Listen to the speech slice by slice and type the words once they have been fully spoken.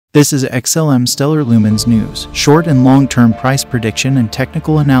This is XLM Stellar Lumens news, short and long-term price prediction and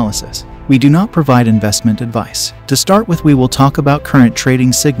technical analysis. We do not provide investment advice. To start with, we will talk about current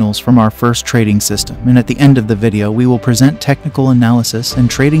trading signals from our first trading system, and at the end of the video we will present technical analysis and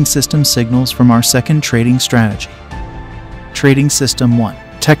trading system signals from our second trading strategy. Trading System 1.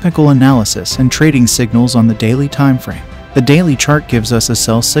 Technical analysis and trading signals on the daily time frame. The daily chart gives us a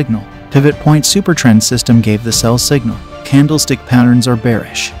sell signal. Pivot point supertrend system gave the sell signal. Candlestick patterns are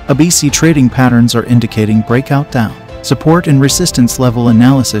bearish. ABC trading patterns are indicating breakout down. Support and resistance level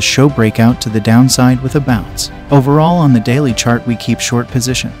analysis show breakout to the downside with a bounce. Overall, on the daily chart we keep short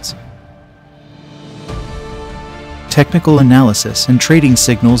positions. Technical analysis and trading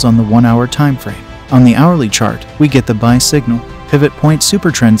signals on the 1-hour time frame. On the hourly chart, we get the buy signal. Pivot point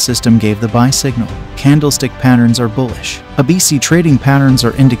supertrend system gave the buy signal. Candlestick patterns are bullish. ABC trading patterns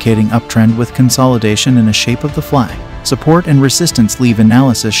are indicating uptrend with consolidation in a shape of the flag. Support and resistance level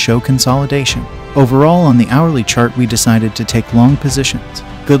analysis show consolidation. Overall, on the hourly chart we decided to take long positions.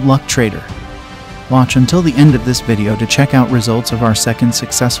 Good luck, trader. Watch until the end of this video to check out results of our second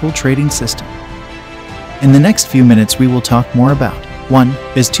successful trading system. In the next few minutes we will talk more about 1.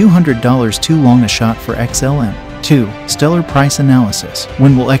 Is $200 too long a shot for XLM? 2. Stellar price analysis.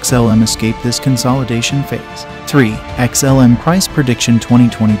 When will XLM escape this consolidation phase? 3. XLM Price Prediction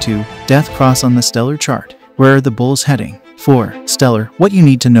 2022. Death cross on the stellar chart. Where are the bulls heading? 4. Stellar, what you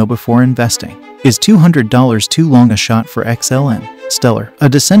need to know before investing. Is $200 too long a shot for XLM? Stellar, a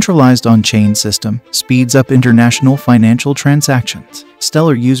decentralized on-chain system, speeds up international financial transactions.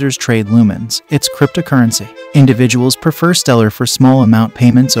 Stellar users trade Lumens, its cryptocurrency. Individuals prefer Stellar for small amount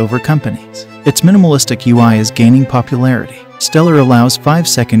payments over companies. Its minimalistic UI is gaining popularity. Stellar allows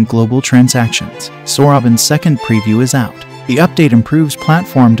 5-second global transactions. Sorobin's second preview is out. The update improves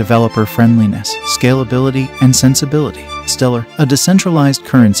platform developer friendliness, scalability, and sensibility. Stellar, a decentralized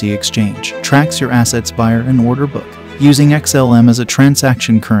currency exchange, tracks your assets buyer and order book. Using XLM as a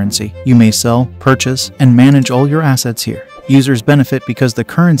transaction currency, you may sell, purchase, and manage all your assets here. Users benefit because the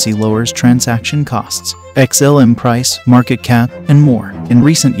currency lowers transaction costs. XLM price, market cap, and more. In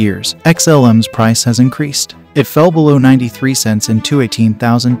recent years, XLM's price has increased. It fell below 93 cents in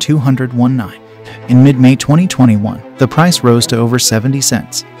 18,219. In mid-May 2021, the price rose to over 70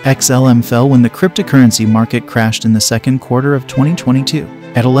 cents. XLM fell when the cryptocurrency market crashed in the second quarter of 2022.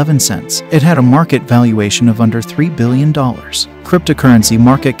 At 11 cents, it had a market valuation of under $3 billion. Cryptocurrency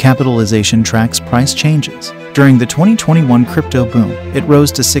market capitalization tracks price changes. During the 2021 crypto boom, it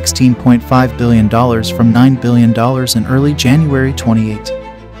rose to $16.5 billion from $9 billion in early January 2018.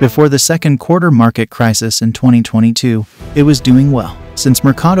 Before the second quarter market crisis in 2022, it was doing well. Since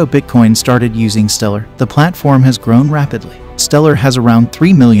Mercado Bitcoin started using Stellar, the platform has grown rapidly. Stellar has around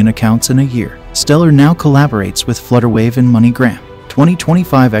 3 million accounts in a year. Stellar now collaborates with Flutterwave and MoneyGram.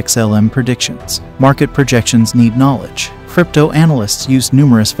 2025 XLM predictions. Market projections need knowledge. Crypto analysts use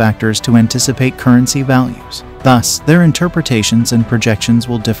numerous factors to anticipate currency values. Thus, their interpretations and projections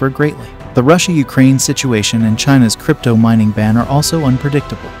will differ greatly. The Russia-Ukraine situation and China's crypto mining ban are also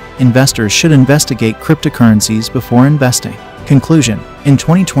unpredictable. Investors should investigate cryptocurrencies before investing. Conclusion. In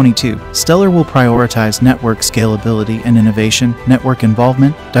 2022, Stellar will prioritize network scalability and innovation, network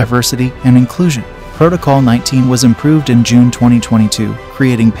involvement, diversity, and inclusion. Protocol 19 was improved in June 2022,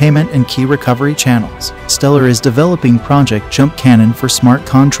 creating payment and key recovery channels. Stellar is developing Project Jump Cannon for smart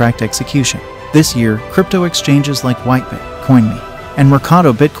contract execution. This year, crypto exchanges like Whitebit, CoinMe, and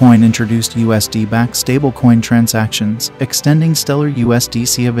Mercado Bitcoin introduced USD-backed stablecoin transactions, extending Stellar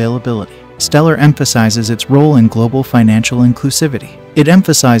USDC availability. Stellar emphasizes its role in global financial inclusivity. It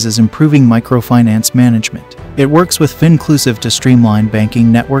emphasizes improving microfinance management. It works with Finclusive to streamline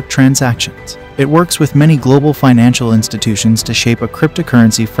banking network transactions. It works with many global financial institutions to shape a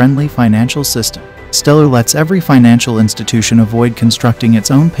cryptocurrency-friendly financial system. Stellar lets every financial institution avoid constructing its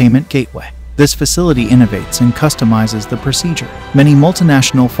own payment gateway. This facility innovates and customizes the procedure. Many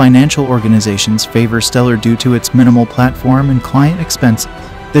multinational financial organizations favor Stellar due to its minimal platform and client expenses.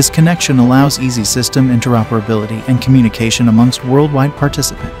 This connection allows easy system interoperability and communication amongst worldwide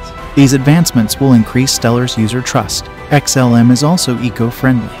participants. These advancements will increase Stellar's user trust. XLM is also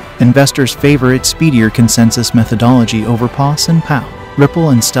eco-friendly. Investors favor its speedier consensus methodology over POS and POW. Ripple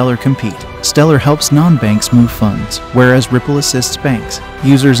and Stellar compete. Stellar helps non-banks move funds, whereas Ripple assists banks.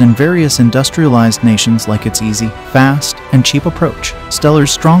 Users in various industrialized nations like its easy, fast, and cheap approach.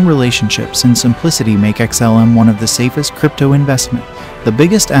 Stellar's strong relationships and simplicity make XLM one of the safest crypto investments. The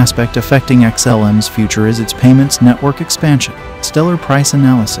biggest aspect affecting XLM's future is its payments network expansion. Stellar price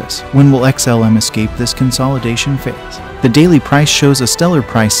analysis. When will XLM escape this consolidation phase? The daily price shows a Stellar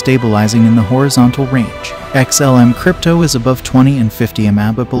price stabilizing in the horizontal range. XLM crypto is above 20 and 50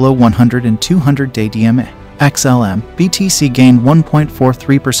 MA but below 100 and 200-day DMA. XLM BTC gained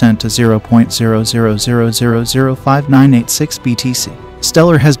 1.43% to 0.00005986 BTC.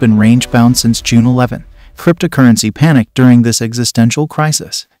 Stellar has been range-bound since June 11. Cryptocurrency panicked during this existential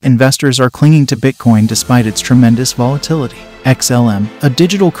crisis. Investors are clinging to Bitcoin despite its tremendous volatility. XLM, a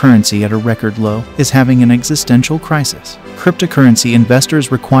digital currency at a record low, is having an existential crisis. Cryptocurrency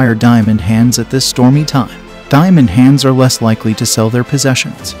investors require diamond hands at this stormy time. Diamond hands are less likely to sell their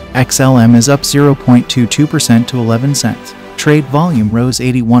possessions. XLM is up 0.22% to 11 cents. Trade volume rose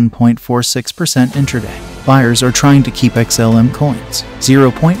 81.46% intraday. Buyers are trying to keep XLM coins.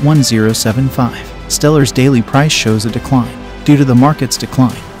 0.1075. Stellar's daily price shows a decline. Due to the market's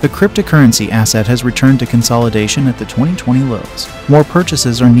decline, the cryptocurrency asset has returned to consolidation at the 2020 lows. More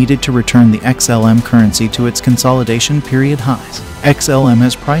purchases are needed to return the XLM currency to its consolidation period highs. XLM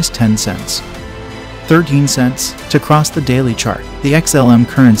has priced 10 cents. 13 cents. To cross the daily chart, the XLM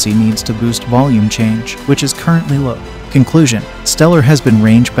currency needs to boost volume change, which is currently low. Conclusion: Stellar has been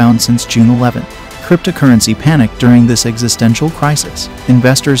range-bound since June 11. Cryptocurrency panicked during this existential crisis.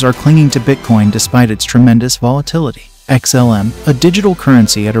 Investors are clinging to Bitcoin despite its tremendous volatility. XLM, a digital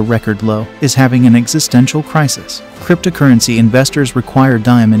currency at a record low, is having an existential crisis. Cryptocurrency investors require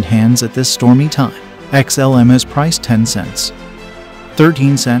diamond hands at this stormy time. XLM is priced 10 cents.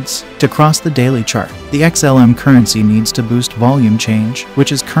 13 cents. To cross the daily chart, the XLM currency needs to boost volume change,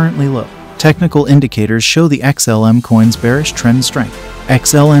 which is currently low. Technical indicators show the XLM coin's bearish trend strength.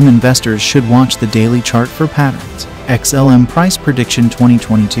 XLM investors should watch the daily chart for patterns. XLM Price Prediction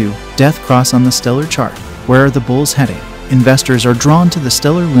 2022, Death Cross on the Stellar chart. Where are the bulls heading? Investors are drawn to the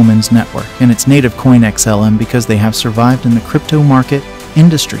Stellar Lumens network and its native coin XLM because they have survived in the crypto market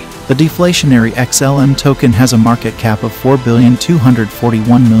industry. The deflationary XLM token has a market cap of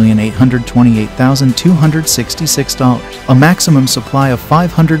 $4,241,828,266, a maximum supply of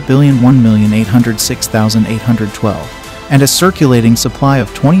 $500,001,806,812, and a circulating supply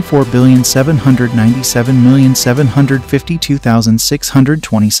of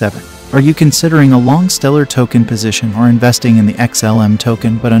 $24,797,752,627. Are you considering a long Stellar token position or investing in the XLM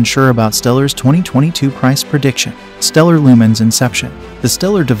token but unsure about Stellar's 2022 price prediction? Stellar Lumens Inception. The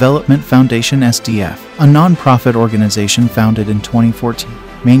Stellar Development Foundation SDF, a non-profit organization founded in 2014,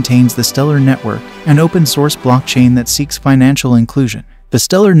 maintains the Stellar Network, an open-source blockchain that seeks financial inclusion. The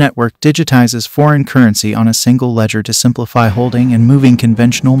Stellar Network digitizes foreign currency on a single ledger to simplify holding and moving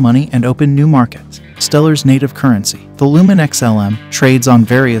conventional money and open new markets. Stellar's native currency, the Lumen XLM, trades on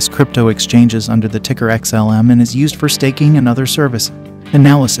various crypto exchanges under the ticker XLM and is used for staking and other services.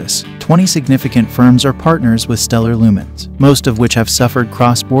 Analysis: 20 significant firms are partners with Stellar Lumens, most of which have suffered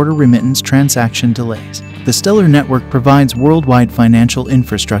cross-border remittance transaction delays. The Stellar Network provides worldwide financial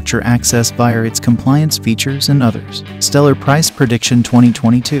infrastructure access via its compliance features and others. Stellar Price Prediction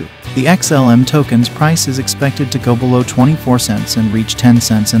 2022. The XLM token's price is expected to go below 24 cents and reach 10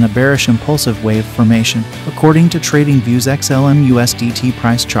 cents in a bearish impulsive wave formation, according to TradingView's XLM USDT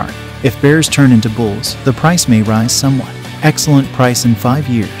price chart. If bears turn into bulls, the price may rise somewhat. Excellent price in 5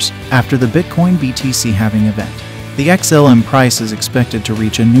 years. After the Bitcoin BTC halving event, the XLM price is expected to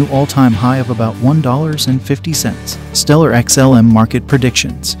reach a new all-time high of about $1.50. Stellar XLM Market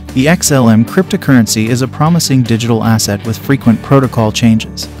Predictions. The XLM cryptocurrency is a promising digital asset with frequent protocol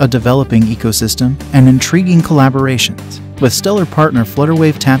changes, a developing ecosystem, and intriguing collaborations. With Stellar partner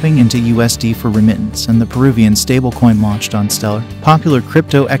Flutterwave tapping into USD for remittance and the Peruvian stablecoin launched on Stellar, popular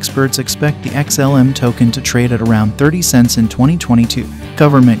crypto experts expect the XLM token to trade at around 30 cents in 2022.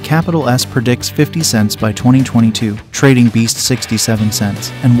 Government Capital S predicts 50 cents by 2022, Trading Beast 67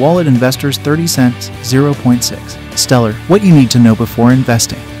 cents, and Wallet Investors 30 cents, 0.6. Stellar, what you need to know before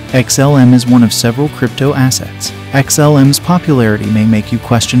investing. XLM is one of several crypto assets. XLM's popularity may make you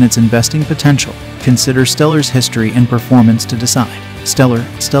question its investing potential. Consider Stellar's history and performance to decide.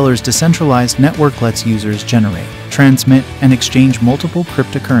 Stellar's decentralized network lets users generate, transmit, and exchange multiple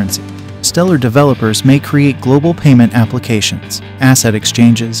cryptocurrencies. Stellar developers may create global payment applications, asset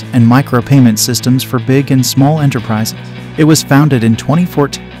exchanges, and micropayment systems for big and small enterprises. It was founded in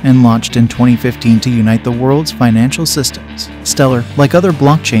 2014 and launched in 2015 to unite the world's financial systems. Stellar, like other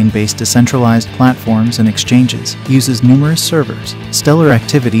blockchain-based decentralized platforms and exchanges, uses numerous servers. Stellar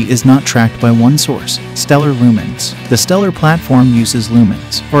activity is not tracked by one source. Stellar Lumens. The Stellar platform uses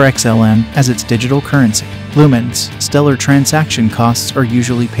Lumens, or XLM, as its digital currency. Lumens. Stellar transaction costs are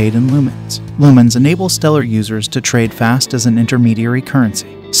usually paid in Lumens. Lumens enable Stellar users to trade fast as an intermediary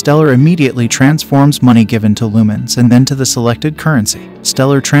currency. Stellar immediately transforms money given to Lumens and then to the selected currency.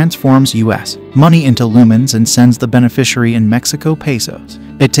 Stellar transforms US money into Lumens and sends the beneficiary in Mexico pesos.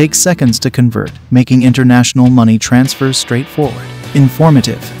 It takes seconds to convert, making international money transfers straightforward.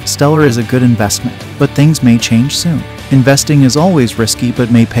 Informative. Stellar is a good investment, but things may change soon. Investing is always risky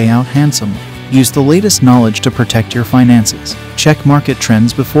but may pay out handsomely. Use the latest knowledge to protect your finances. Check market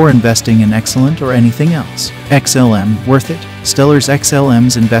trends before investing in Excellent or anything else. XLM, worth it? Stellar's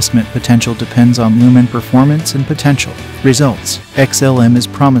XLM's investment potential depends on Lumen performance and potential. Results. XLM is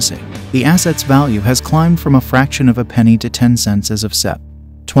promising. The asset's value has climbed from a fraction of a penny to 10 cents as of Sep.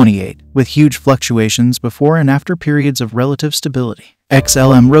 28, with huge fluctuations before and after periods of relative stability.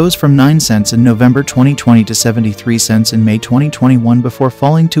 XLM rose from 9 cents in November 2020 to 73 cents in May 2021 before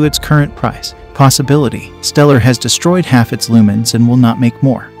falling to its current price. Possibility. Stellar has destroyed half its lumens and will not make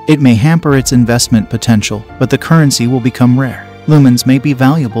more. It may hamper its investment potential, but the currency will become rare. Lumens may be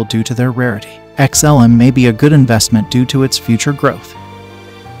valuable due to their rarity. XLM may be a good investment due to its future growth.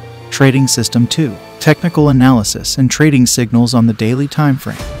 Trading System 2. Technical analysis and trading signals on the daily time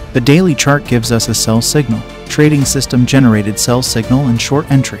frame. The daily chart gives us a sell signal. Trading system generated sell signal and short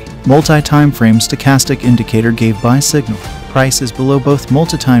entry. Multi-time frame stochastic indicator gave buy signal. Price is below both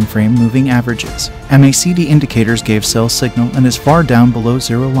multi-time frame moving averages. MACD indicators gave sell signal and is far down below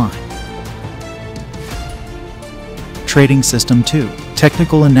zero line. Trading System 2.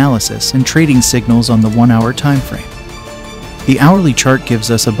 Technical analysis and trading signals on the 1-hour time frame. The hourly chart gives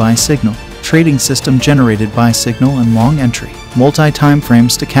us a buy signal. Trading system generated buy signal and long entry. Multi-time frame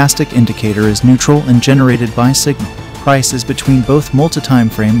stochastic indicator is neutral and generated buy signal. Price is between both multi-time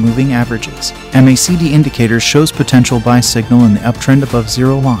frame moving averages. MACD indicators shows potential buy signal in the uptrend above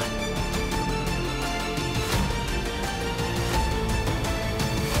zero line.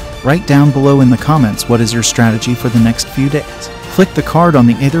 Write down below in the comments what is your strategy for the next few days. Click the card on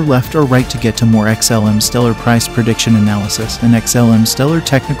the either left or right to get to more XLM Stellar Price Prediction Analysis and XLM Stellar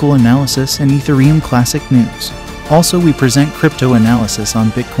Technical Analysis and Ethereum Classic News. Also, we present crypto analysis on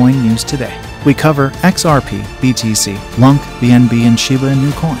Bitcoin news today. We cover XRP, BTC, LUNC, BNB and Shiba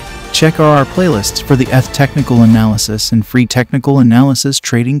Inu coin. Check our playlists for the ETH technical analysis and free technical analysis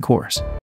trading course.